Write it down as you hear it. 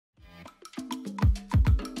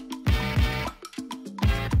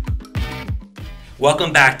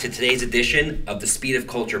Welcome back to today's edition of the Speed of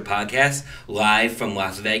Culture podcast, live from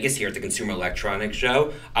Las Vegas here at the Consumer Electronics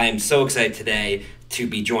Show. I am so excited today to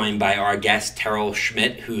be joined by our guest, Tyrrell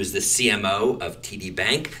Schmidt, who is the CMO of TD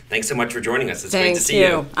Bank. Thanks so much for joining us. It's great to see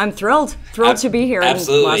you. I'm thrilled to be here in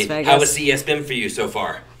Las Vegas. How has CES been for you so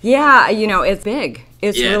far? Yeah, it's big.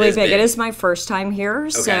 It's really big. It is my first time here,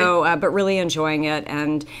 okay. But really enjoying it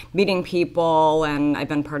and meeting people. And I've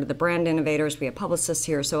been part of the brand innovators. We have publicists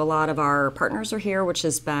here, so a lot of our partners are here, which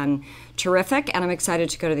has been terrific. And I'm excited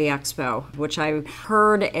to go to the expo, which I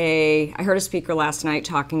heard a speaker last night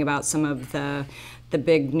talking about some of the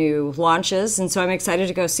big new launches, and so I'm excited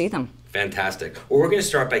to go see them. Fantastic. Well, we're going to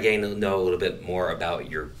start by getting to know a little bit more about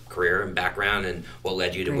your career and background and what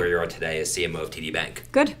led you to where you are today as CMO of TD Bank.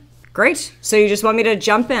 Good. Great. So you just want me to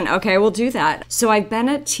jump in? Okay, we'll do that. So I've been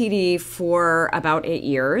at TD for about 8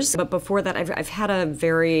 years, but before that I've had a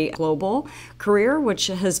very global career, which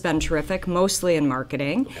has been terrific, mostly in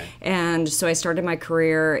marketing. Okay. And so I started my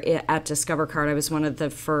career at Discover Card. I was one of the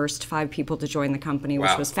first 5 people to join the company,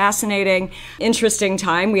 which was fascinating, interesting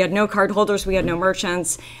time. We had no card holders, we had no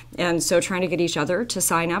merchants, and so trying to get each other to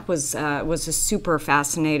sign up was a super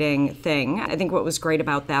fascinating thing. I think what was great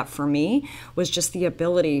about that for me was just the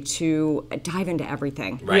ability to dive into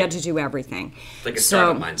everything. Right. We had to do everything. Like a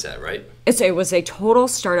startup mindset, right? It was a total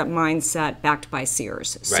startup mindset backed by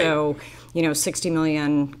Sears. Right. So, 60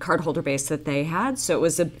 million cardholder base that they had. So it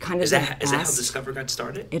was a kind of Is that how Discover got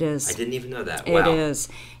started? It is. I didn't even know that. Wow. It is.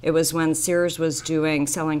 It was when Sears was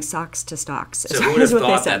selling socks to stocks. So who would have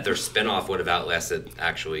thought that their spinoff would have outlasted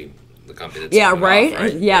actually the company that's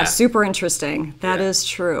right? Yeah, super interesting. That is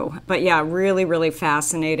true. But yeah, really, really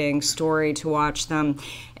fascinating story to watch them.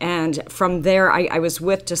 And from there, I was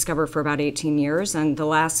with Discover for about 18 years, and the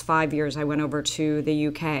last 5 years I went over to the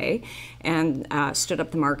UK and stood up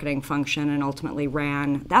the marketing function and ultimately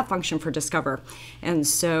ran that function for Discover. And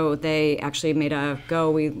so they actually made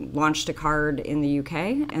we launched a card in the UK,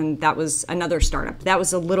 and that was another startup. That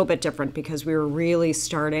was a little bit different because we were really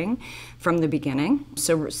starting from the beginning.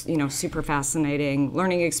 So, super fascinating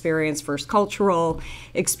learning experience, first cultural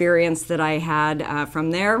experience that I had. From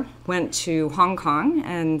there, went to Hong Kong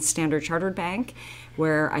and Standard Chartered Bank,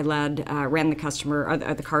 where I ran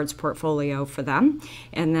the cards portfolio for them,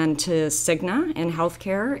 and then to Cigna in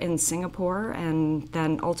healthcare in Singapore, and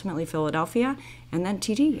then ultimately Philadelphia, and then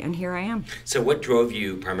TD, and here I am. So what drove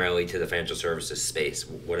you primarily to the financial services space?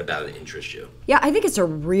 What about it interests you? Yeah, I think it's a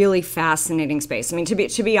really fascinating space. I mean,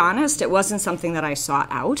 to be honest, it wasn't something that I sought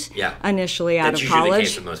out initially out of college. That's usually the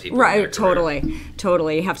case with most people. Right,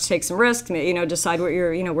 totally. You have to take some risks, decide what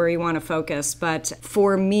where you want to focus. But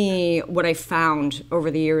for me, what I found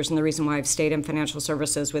over the years, and the reason why I've stayed in financial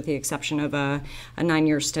services with the exception of a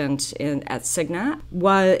 9-year stint at Cigna,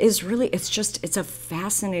 it's a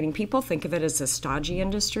fascinating, people think of it as a stodgy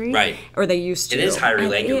industry. Right. Or they used to. It is highly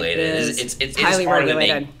regulated. It's highly harder to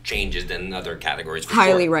make changes than other categories for sure.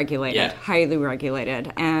 Highly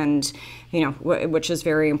regulated. And which is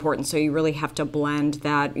very important. So you really have to blend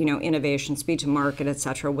that, innovation, speed to market, et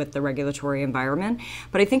cetera, with the regulatory environment.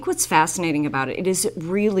 But I think what's fascinating about it is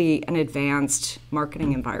really an advanced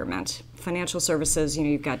marketing environment. Financial services,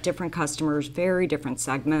 you've got different customers, very different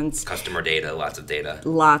segments. Customer data, lots of data.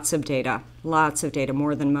 Lots of data,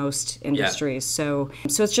 more than most industries. So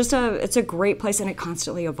it's a great place, and it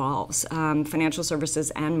constantly evolves, financial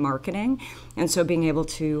services and marketing. And so being able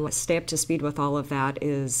to stay up to speed with all of that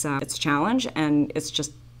it's a challenge, and it's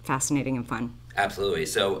just fascinating and fun. Absolutely.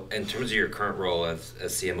 So in terms of your current role as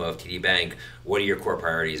CMO of TD Bank, what are your core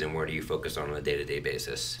priorities and where do you focus on a day-to-day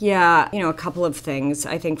basis? Yeah, a couple of things.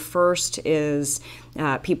 I think first is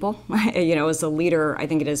people. As a leader, I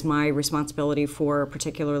think it is my responsibility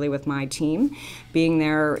particularly with my team, being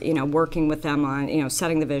there, working with them on,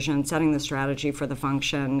 setting the vision, setting the strategy for the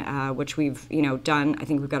function, which we've, done. I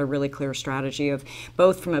think we've got a really clear strategy of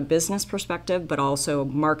both from a business perspective, but also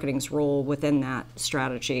marketing's role within that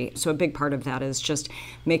strategy. So a big part of that is just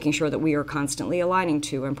making sure that we are constantly aligning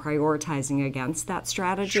to and prioritizing against that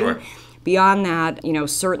strategy. Sure. Beyond that,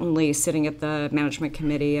 certainly sitting at the management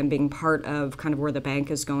committee and being part of kind of where the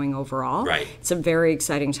bank is going overall. Right. It's a very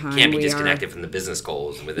exciting time. Can't be disconnected from the business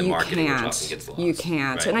goals within marketing, which often gets lost. You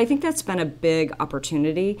can't. Right. And I think that's been a big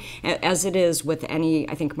opportunity, as it is with any,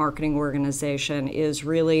 I think, marketing organization, is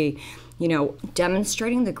really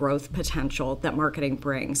demonstrating the growth potential that marketing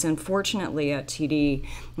brings. And fortunately at TD,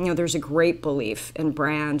 there's a great belief in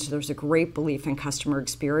brand, there's a great belief in customer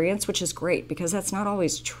experience, which is great because that's not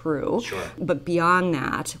always true. Sure. But beyond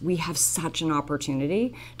that, we have such an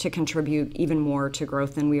opportunity to contribute even more to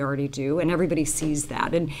growth than we already do. And everybody sees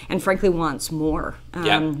that and frankly wants more,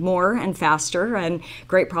 more and faster, and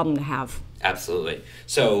great problem to have. Absolutely.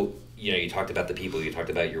 So, you talked about the people, you talked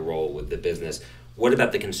about your role with the business. What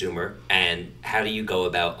about the consumer, and how do you go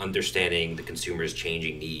about understanding the consumer's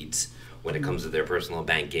changing needs when it comes to their personal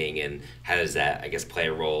banking, and how does that, I guess, play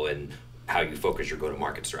a role in how you focus your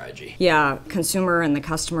go-to-market strategy? Yeah, consumer and the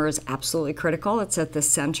customer is absolutely critical. It's at the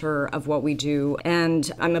center of what we do. And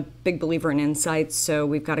I'm a big believer in insights, so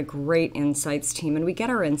we've got a great insights team, and we get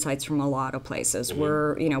our insights from a lot of places.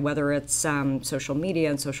 We're, whether it's social media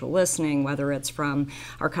and social listening, whether it's from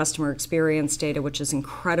our customer experience data, which is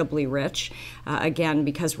incredibly rich, again,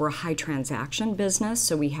 because we're a high transaction business,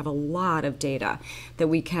 so we have a lot of data that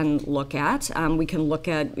we can look at. We can look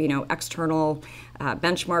at, external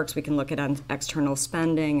benchmarks, we can look at external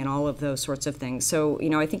spending and all of those sorts of things. So,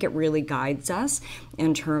 I think it really guides us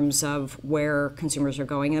in terms of where consumers are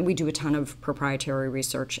going. And we do a ton of proprietary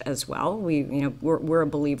research as well. We're a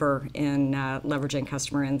believer in leveraging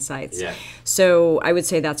customer insights. Yeah. So I would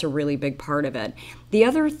say that's a really big part of it. The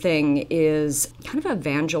other thing is kind of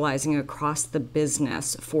evangelizing across the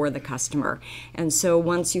business for the customer. And so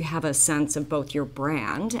once you have a sense of both your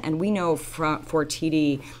brand, and we know for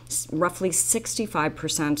TD, roughly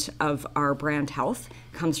 65% of our brand health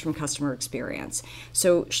comes from customer experience.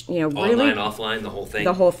 So, really... Online, offline, the whole thing?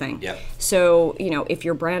 The whole thing. Yep. So, if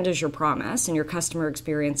your brand is your promise and your customer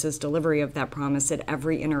experience is delivery of that promise at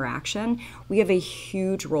every interaction, we have a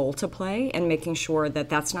huge role to play in making sure that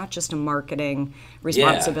that's not just a marketing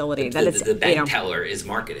responsibility. That it's the bank teller is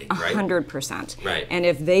marketing, right? 100%. Right. And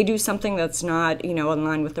if they do something that's not, in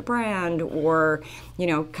line with the brand or,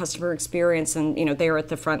 customer experience, and, they're at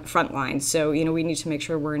the front line. So, we need to make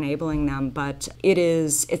sure we're enabling them, but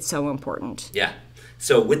it's so important. Yeah.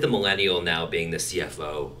 So with the millennial now being the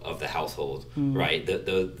CFO of the household, right?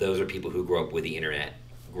 Those are people who grew up with the internet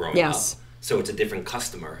growing up. So it's a different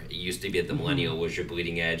customer. It used to be that the millennial was your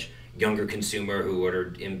bleeding edge younger consumer who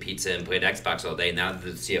ordered in pizza and played Xbox all day. Now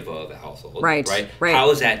they're the CFO of the household. Right. How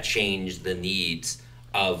has that changed the needs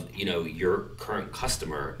of your current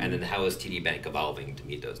customer, and then how is TD Bank evolving to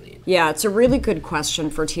meet those needs? Yeah, it's a really good question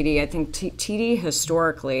for TD. I think TD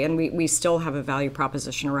historically, and we still have a value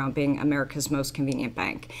proposition around being America's most convenient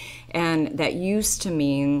bank. And that used to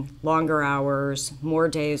mean longer hours, more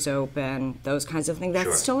days open, those kinds of things.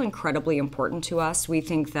 That's still incredibly important to us. We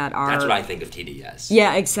think that That's what I think of TD as.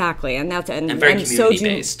 Yeah, exactly. And that's and very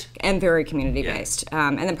community-based. And very community-based.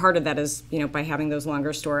 And then part of that is, by having those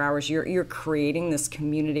longer store hours, you're creating this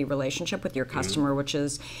community relationship with your customer, which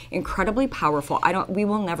is incredibly powerful. We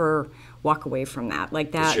will never walk away from that.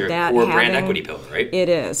 Like that. Or brand equity pillar, right? It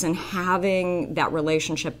is, and having that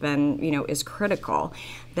relationship is critical.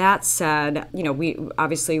 That said, we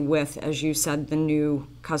obviously with, as you said, the new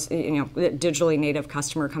digitally native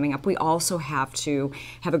customer coming up, we also have to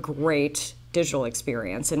have a great digital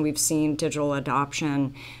experience, and we've seen digital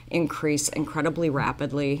adoption increase incredibly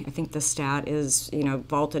rapidly. I think the stat is,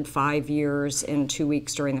 vaulted 5 years in 2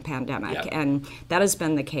 weeks during the pandemic, and that has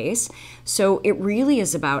been the case. So it really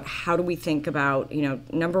is about how do we think about,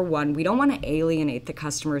 number one, we don't want to alienate the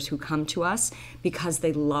customers who come to us because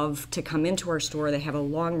they love to come into our store, they have a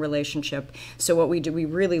long relationship. So what we do, we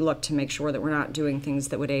really look to make sure that we're not doing things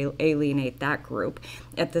that would alienate that group.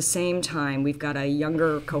 At the same time, we've got a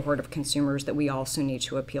younger cohort of consumers that we also need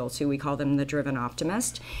to appeal to. We call them the driven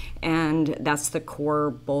optimist, and that's the core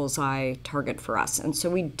bullseye target for us. And so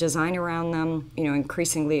we design around them,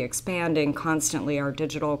 increasingly expanding constantly our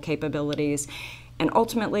digital capabilities, and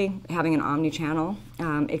ultimately having an omnichannel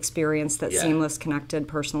experience that's seamless, connected,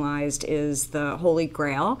 personalized is the holy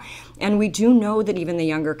grail. And we do know that even the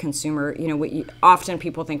younger consumer, often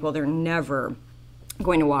people think, well, they're never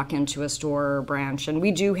going to walk into a store or branch, and we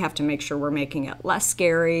do have to make sure we're making it less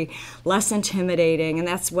scary, less intimidating, and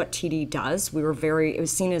that's what TD does. It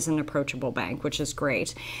was seen as an approachable bank, which is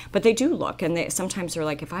great. But they do look, and sometimes they're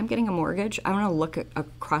like, if I'm getting a mortgage, I want to look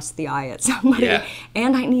across the eye at somebody,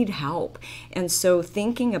 and I need help. And so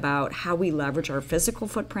thinking about how we leverage our physical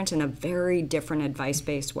footprint in a very different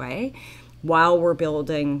advice-based way while we're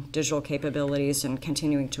building digital capabilities and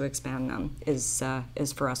continuing to expand them is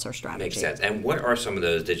for us our strategy. Makes sense. And what are some of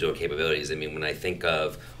those digital capabilities? I mean, when I think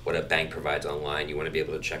of what a bank provides online, you want to be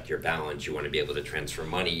able to check your balance, you want to be able to transfer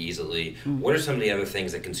money easily. What are some of the other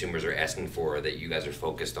things that consumers are asking for that you guys are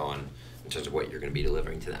focused on in terms of what you're going to be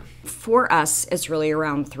delivering to them? For us, it's really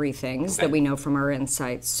around three things that we know from our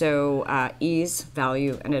insights. So ease,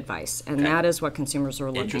 value, and advice. And that is what consumers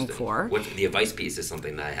are looking for. The advice piece is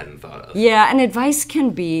something that I hadn't thought of. Yeah, and advice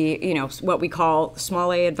can be, what we call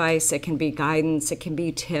small A advice. It can be guidance. It can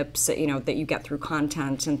be tips, that you get through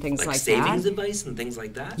content and things like that. Savings advice and things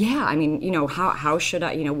like that? Yeah, I mean, how should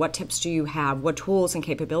I, what tips do you have? What tools and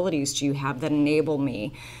capabilities do you have that enable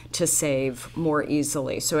me to save more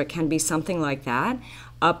easily? So it can be something like that,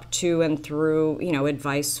 up to and through,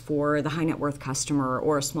 advice for the high net worth customer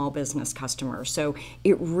or a small business customer. So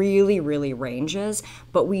it really, really ranges,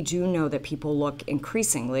 but we do know that people look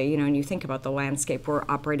increasingly, and you think about the landscape we're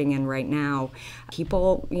operating in right now,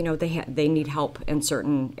 people, they need help in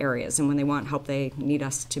certain areas, and when they want help, they need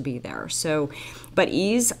us to be there. So, but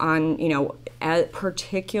ease on,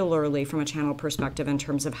 particularly from a channel perspective in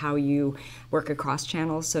terms of how you work across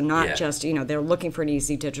channels. So not just, they're looking for an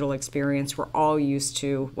easy digital experience. We're all used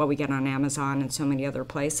to what we get on Amazon and so many other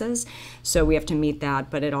places. So we have to meet that,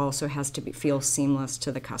 but it also has to feel seamless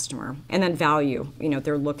to the customer. And then value,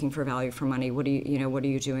 they're looking for value for money. What are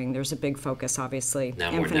you doing? There's a big focus, obviously,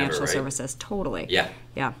 now in financial right? services. Totally.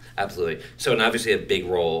 Yeah. Absolutely. So, and obviously a big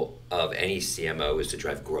role of any CMO is to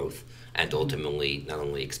drive growth and ultimately not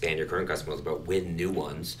only expand your current customers, but win new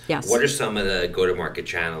ones. Yes. What are some of the go-to-market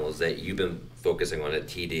channels that you've been focusing on at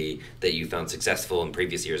TD that you found successful in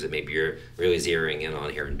previous years that maybe you're really zeroing in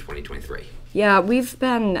on here in 2023? Yeah, we've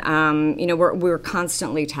been, we're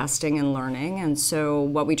constantly testing and learning. And so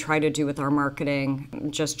what we try to do with our marketing,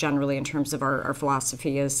 just generally in terms of our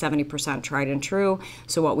philosophy, is 70% tried and true.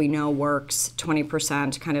 So what we know works,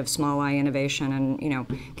 20% kind of small I innovation and,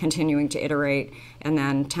 continuing to iterate, and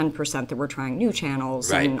then 10% that we're trying new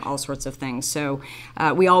channels and all sorts of things. So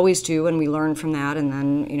we always do, and we learn from that, and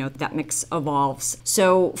then, that mix evolves.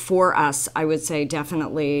 So for us, I would say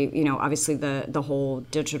definitely, obviously the whole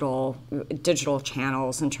digital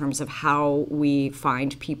channels in terms of how we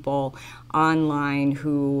find people online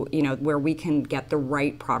who, where we can get the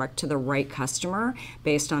right product to the right customer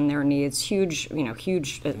based on their needs. Huge, it's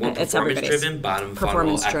everybody's. Performance-driven, bottom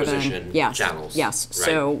funnel acquisition channels. Yes. Right.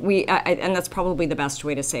 So and that's probably the best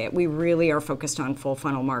way to say it. We really are focused on full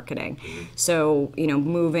funnel marketing. Mm-hmm. So,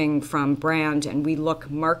 moving from brand, and we look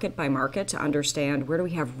market by market to understand where do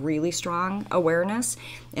we have really strong awareness.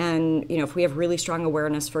 And, if we have really strong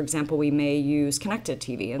awareness, for example, we may use connected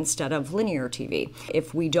TV instead of linear TV.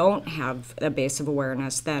 If we don't have a base of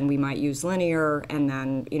awareness, then we might use linear and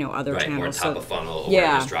then, other channels. More top of funnel,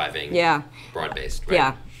 awareness driving, broad-based. Right?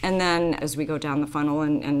 Yeah. And then as we go down the funnel,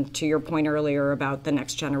 and to your point earlier about the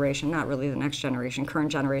next generation, not really the next generation,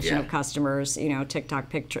 current generation of customers,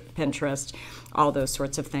 TikTok, Pinterest, all those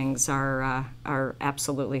sorts of things are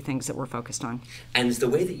absolutely things that we're focused on. And is the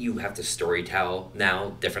way that you have to storytell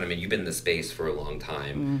now different? I mean, you've been in the space for a long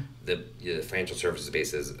time. The financial services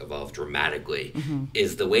space has evolved dramatically.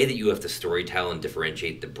 Is the way that you have to storytell and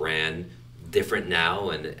differentiate the brand different now,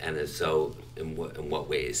 and if so, in what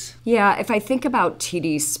ways? Yeah, if I think about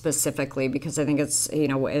TD specifically, because I think it's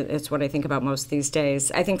it's what I think about most these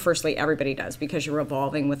days. I think firstly everybody does, because you're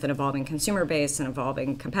evolving with an evolving consumer base, an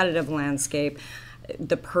evolving competitive landscape.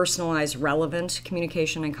 The personalized, relevant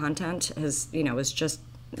communication and content is just.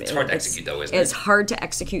 It's hard to execute though, isn't it? It's hard to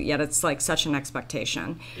execute, yet it's like such an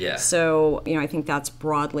expectation. Yeah. So, I think that's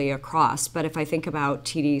broadly across. But if I think about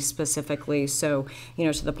TD specifically, so,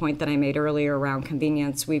 to the point that I made earlier around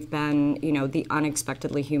convenience, we've been, the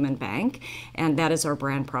unexpectedly human bank, and that is our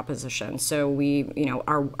brand proposition. So we,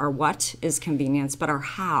 our what is convenience, but our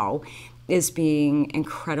how is being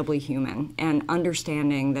incredibly human and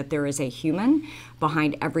understanding that there is a human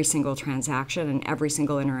behind every single transaction and every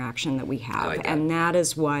single interaction that we have. And that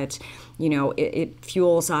is what, it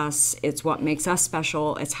fuels us. It's what makes us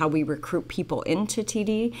special. It's how we recruit people into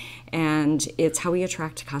TD, and it's how we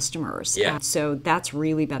attract customers. Yeah. So that's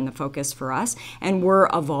really been the focus for us. And we're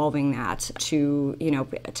evolving that to,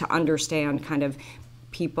 to understand kind of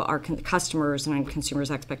people, our customers and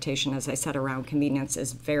consumers' expectation, as I said, around convenience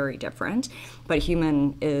is very different. But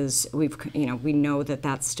human is, we know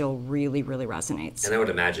that still really, really resonates. And I would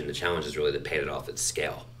imagine the challenge is really to pay it off at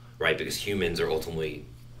scale, right? Because humans are ultimately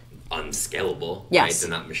unscalable, right? They're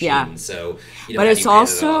not machines. Yeah. So, but it's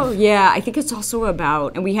also, I think it's also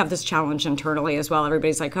about, and we have this challenge internally as well.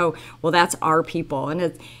 Everybody's like, oh, well, that's our people.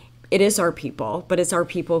 And it is our people, but it's our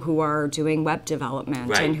people who are doing web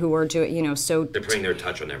development and who are doing, so they're putting their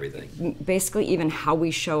touch on everything. Basically, even how we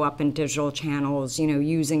show up in digital channels,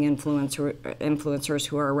 using influencers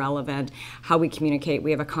who are relevant, how we communicate,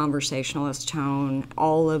 we have a conversationalist tone,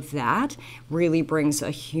 all of that really brings a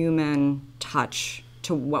human touch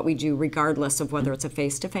to what we do, regardless of whether it's a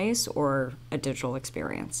face-to-face or a digital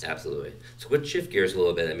experience. Absolutely. So let's shift gears a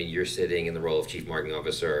little bit. I mean, you're sitting in the role of Chief Marketing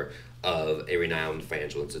Officer of a renowned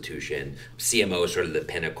financial institution. CMO is sort of the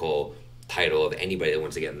pinnacle title of anybody that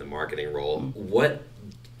wants to get in the marketing role. What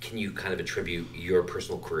can you kind of attribute your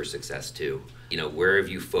personal career success to? Where have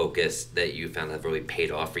you focused that you found have really paid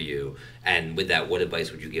off for you? And with that, what advice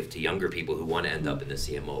would you give to younger people who want to end up in the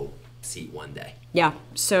CMO seat one day? Yeah,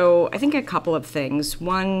 so I think a couple of things.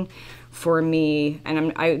 One, for me,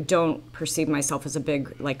 and I don't perceive myself as a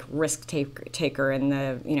big risk taker in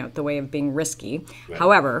the way of being risky. Right.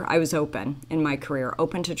 However, I was open in my career,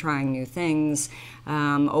 open to trying new things,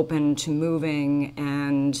 open to moving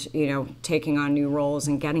and taking on new roles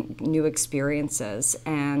and getting new experiences.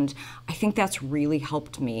 And I think that's really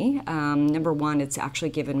helped me. Number one, it's actually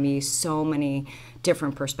given me so many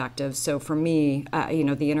different perspectives. So for me,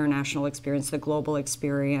 the international experience, the global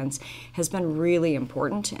experience has been really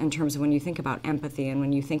important in terms of when you think about empathy and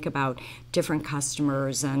when you think about different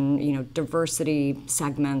customers and, diversity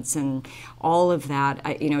segments and all of that,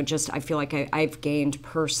 I feel like I've gained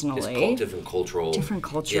personally. Different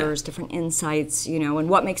cultures, different insights, and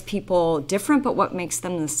what makes people different, but what makes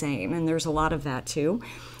them the same. And there's a lot of that too.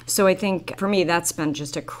 So I think for me, that's been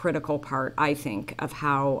just a critical part, I think, of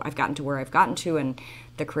how I've gotten to where I've gotten to and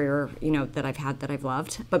the career, that I've had that I've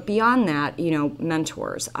loved. But beyond that,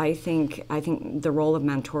 mentors. I think the role of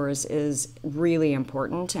mentors is really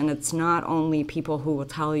important. And it's not only people who will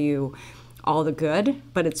tell you all the good,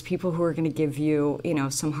 but it's people who are going to give you,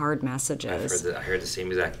 some hard messages. I heard the same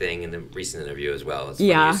exact thing in the recent interview as well. It's funny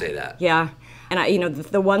you say that. Yeah. And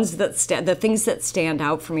the ones that the things that stand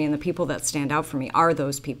out for me and the people that stand out for me are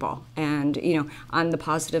those people. And on the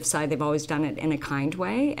positive side, they've always done it in a kind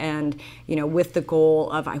way, and with the goal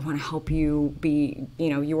of I want to help you be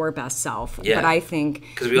your best self. Yeah. But I think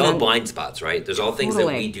because we all have blind spots, right? There's all things that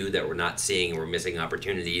we do that we're not seeing, and we're missing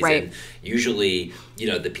opportunities. Right. And usually,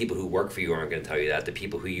 the people who work for you aren't going to tell you that. The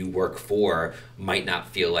people who you work for might not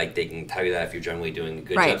feel like they can tell you that if you're generally doing a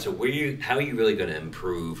good job. So how are you really going to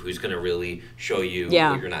improve? Who's going to really show you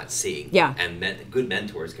what you're not seeing? Yeah. And good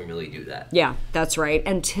mentors can really do that. Yeah, that's right.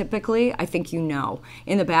 And typically, I think in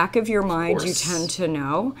the back of your mind, you tend to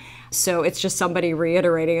know. So it's just somebody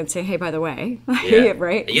reiterating and saying, hey, by the way, yeah.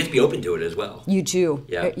 Right? And you have to be open to it as well. You do.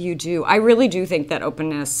 Yeah. You do. I really do think that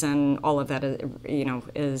openness and all of that,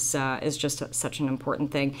 is just such an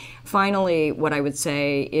important thing. Finally, what I would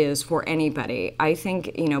say is for anybody, I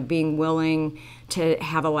think, being willing to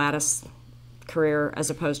have a lattice career as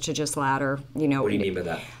opposed to just ladder. What do you mean by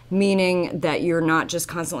that? Meaning that you're not just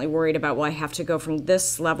constantly worried about, well, I have to go from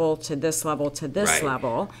this level to this level to this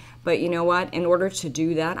level. But you know what? In order to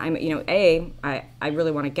do that, I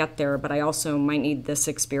really want to get there, but I also might need this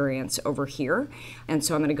experience over here, and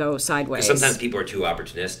so I'm going to go sideways. Because sometimes people are too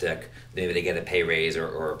opportunistic. Maybe they get a pay raise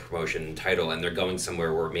or a promotion title, and they're going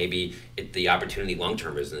somewhere where maybe the opportunity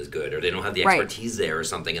long-term isn't as good, or they don't have the expertise there or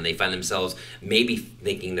something, and they find themselves maybe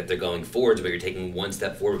thinking that they're going forwards, but you're taking one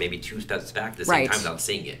step forward, maybe two steps back at the same time without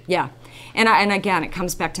seeing it. Yeah. And again, it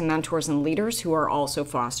comes back to mentors and leaders who are also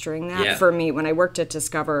fostering that. Yeah. For me, when I worked at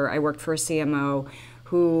Discover, I worked for a CMO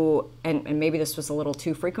who, and maybe this was a little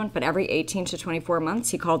too frequent, but every 18 to 24 months,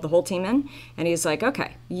 he called the whole team in, and he's like,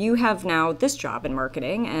 okay, you have now this job in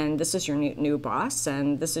marketing, and this is your new boss,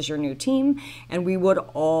 and this is your new team, and we would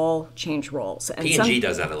all change roles. And P&G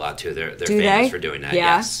does that a lot, too. They're famous for doing that,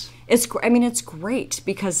 yes. It's great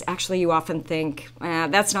because actually you often think,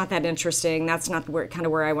 that's not that interesting, that's not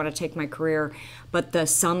where I want to take my career. But the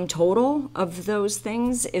sum total of those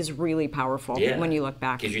things is really powerful when you look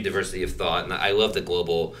back. Gives you diversity of thought. And I love the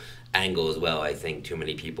global angle as well. I think too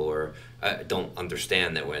many people don't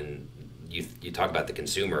understand that when you talk about the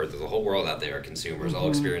consumer, there's a whole world out there of consumers all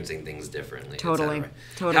experiencing things differently. Totally.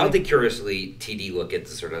 How did Curiously TD look at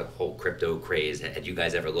the sort of whole crypto craze? Had you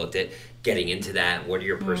guys ever looked at getting into that? What are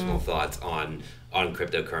your personal thoughts on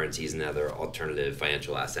cryptocurrencies and other alternative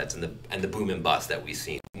financial assets and the boom and bust that we've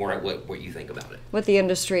seen? More what you think about it. With the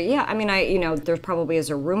industry, there probably is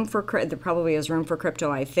room for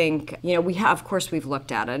crypto. I think we've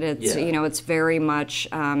looked at it. It's it's very much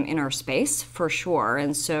in our space for sure,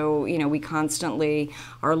 and so we constantly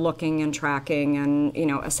are looking and tracking and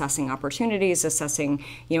assessing opportunities, assessing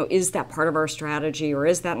is that part of our strategy or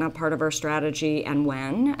is that not part of our strategy, and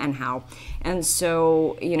when and how. And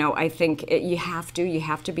so, I think you have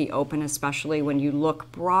to be open, especially when you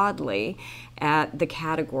look broadly at the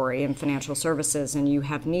category in financial services, and you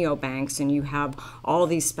have neobanks, and you have all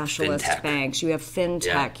these specialist banks, you have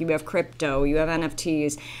fintech, you have crypto, you have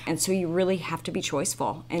NFTs, and so you really have to be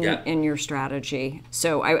choiceful in your strategy.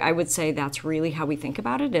 So I would say that's really how we think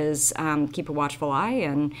about it, is keep a watchful eye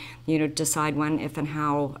and decide when, if, and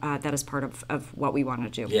how that is part of what we want to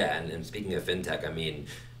do. Yeah, and speaking of fintech, I mean,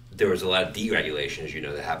 there was a lot of deregulation, as you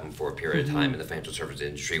know, that happened for a period of time in the financial services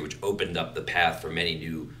industry, which opened up the path for many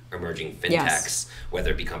new emerging fintechs,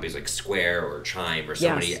 whether it be companies like Square or Chime or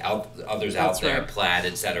so many others out there, Plaid,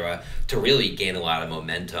 et cetera, to really gain a lot of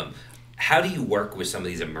momentum. How do you work with some of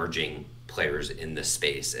these emerging players in this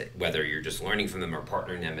space, whether you're just learning from them or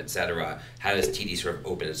partnering them, et cetera? How does TD sort of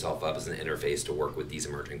open itself up as an interface to work with these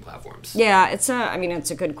emerging platforms? Yeah, it's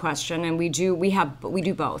a good question, and we do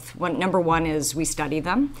both. Number one is we study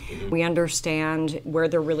them. We understand where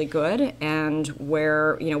they're really good and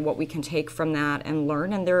where, what we can take from that and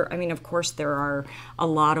learn. And of course, there are a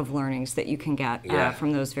lot of learnings that you can get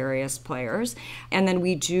from those various players. And then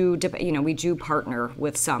we do partner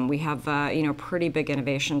with some. We have a pretty big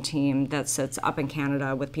innovation team that sits up in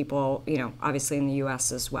Canada with people, obviously in the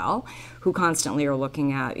U.S. as well, who constantly are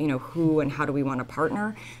looking at, who and how do we want to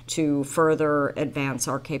partner to further advance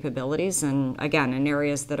our capabilities, and again, in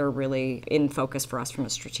areas that are really in focus for us from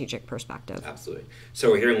a strategic perspective. Absolutely.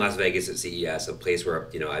 So we're here in Las Vegas at CES, a place where,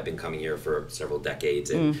 I've been coming here for several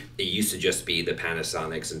decades, and it used to just be the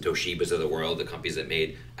Panasonics and Toshibas of the world, the companies that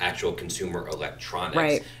made actual consumer electronics.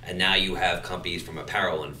 Right. And now you have companies from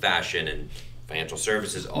apparel and fashion and financial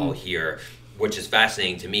services all here, which is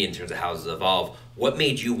fascinating to me in terms of how this has evolved. What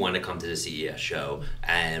made you want to come to the CES show,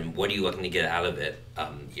 and what are you looking to get out of it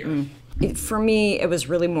here? For me, it was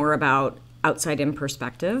really more about outside-in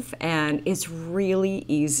perspective, and it's really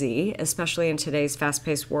easy, especially in today's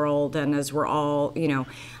fast-paced world, and as we're all,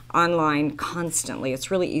 online constantly,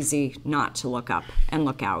 it's really easy not to look up and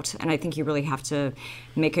look out. And I think you really have to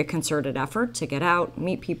make a concerted effort to get out,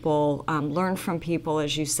 meet people, learn from people,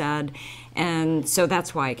 as you said. And so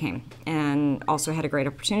that's why I came. And also had a great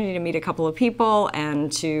opportunity to meet a couple of people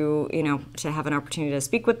and to have an opportunity to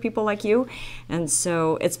speak with people like you. And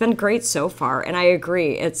so it's been great so far. And I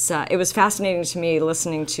agree. It was fascinating to me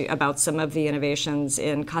listening about some of the innovations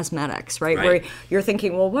in cosmetics, right? Where you're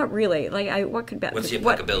thinking, well, what really? What could be? What's the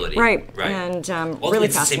applicability? Right. And really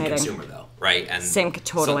it's fascinating. It's the same consumer, though, right? And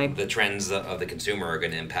totally. So the trends of the consumer are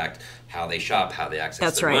going to impact how they shop, how they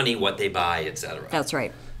access their money, what they buy, et cetera. That's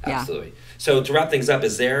right. Absolutely. Yeah. So to wrap things up,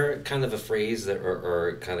 is there kind of a phrase that,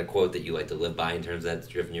 or kind of quote that you like to live by in terms of that's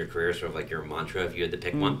driven your career, sort of like your mantra, if you had to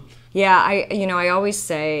pick one? Yeah, I always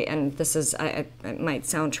say, and this is, it might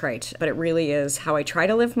sound trite, but it really is how I try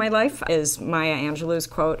to live my life, is Maya Angelou's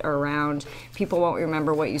quote around, people won't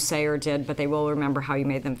remember what you say or did, but they will remember how you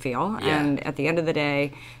made them feel. Yeah. And at the end of the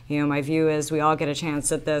day, my view is we all get a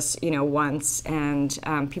chance at this, once,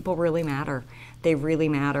 and people really matter. They really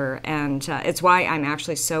matter, and it's why I'm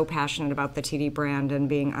actually so passionate about the TD brand and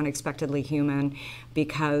being unexpectedly human,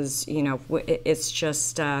 because it's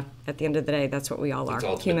just at the end of the day, that's what we all are,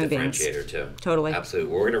 human beings. Differentiator too. Totally.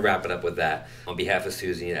 Absolutely. Well, we're going to wrap it up with that. On behalf of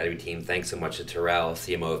Suzy and Adweek team, thanks so much to Tyrrell,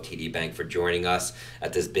 CMO of TD Bank, for joining us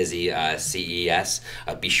at this busy CES.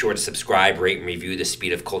 Be sure to subscribe, rate, and review the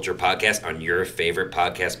Speed of Culture podcast on your favorite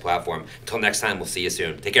podcast platform. Until next time, we'll see you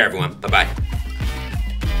soon. Take care, everyone. Bye-bye.